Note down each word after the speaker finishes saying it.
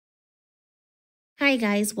Hi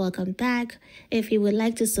guys, welcome back. If you would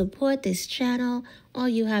like to support this channel, all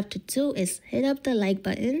you have to do is hit up the like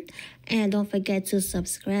button and don't forget to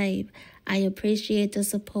subscribe. I appreciate the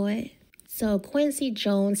support. So Quincy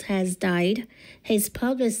Jones has died. His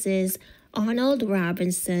publicist, Arnold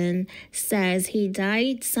Robinson, says he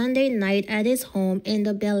died Sunday night at his home in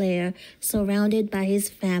the Bel Air, surrounded by his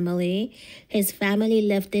family. His family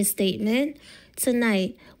left this statement.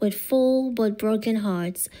 Tonight, with full but broken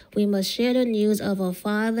hearts, we must share the news of our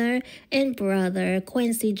father and brother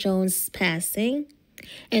Quincy Jones' passing.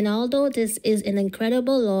 And although this is an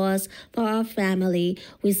incredible loss for our family,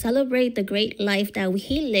 we celebrate the great life that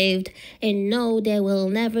he lived and know there will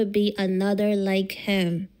never be another like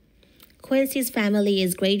him. Quincy's family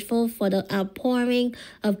is grateful for the outpouring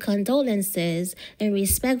of condolences and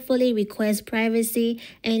respectfully requests privacy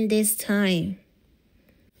in this time.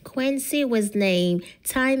 Quincy was named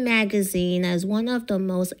Time magazine as one of the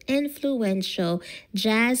most influential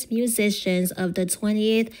jazz musicians of the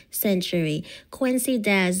 20th century. Quincy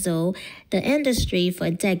dazzled the industry for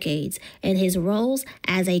decades, and his roles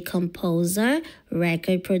as a composer,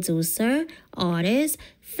 record producer, artist,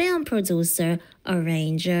 film producer,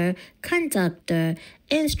 arranger, conductor,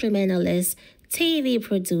 instrumentalist, TV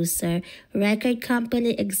producer, record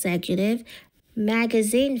company executive,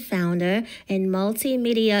 magazine founder, and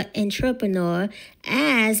multimedia entrepreneur.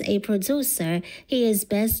 As a producer, he is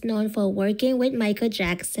best known for working with Michael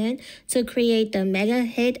Jackson to create the mega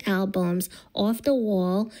hit albums Off the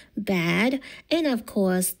Wall, Bad, and of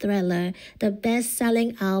course Thriller, the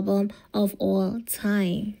best-selling album of all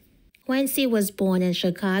time. Quincy was born in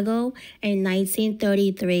Chicago in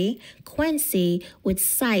 1933. Quincy would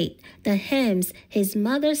cite the hymns his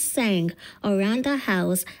mother sang around the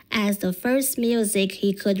house as the first music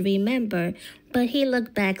he could remember, but he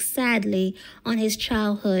looked back sadly on his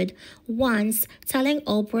childhood, once telling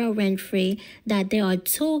Oprah Winfrey that there are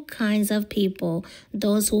two kinds of people: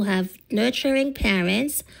 those who have nurturing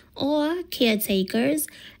parents or caretakers,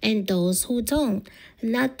 and those who don't.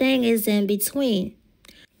 Nothing is in between.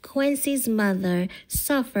 Quincy's mother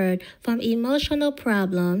suffered from emotional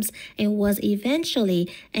problems and was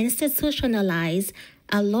eventually institutionalized,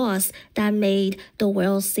 a loss that made the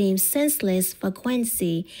world seem senseless for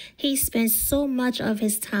Quincy. He spent so much of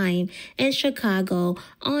his time in Chicago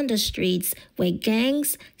on the streets with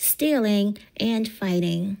gangs, stealing, and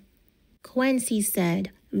fighting. Quincy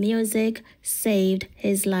said music saved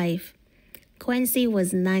his life. Quincy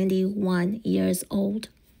was 91 years old.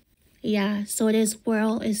 Yeah, so this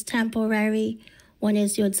world is temporary. When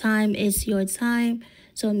it's your time, it's your time.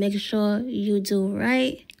 So make sure you do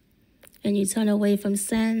right and you turn away from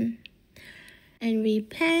sin. And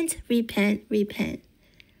repent, repent, repent.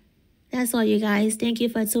 That's all, you guys. Thank you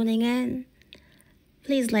for tuning in.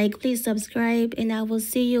 Please like, please subscribe, and I will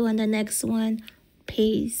see you on the next one.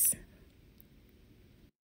 Peace.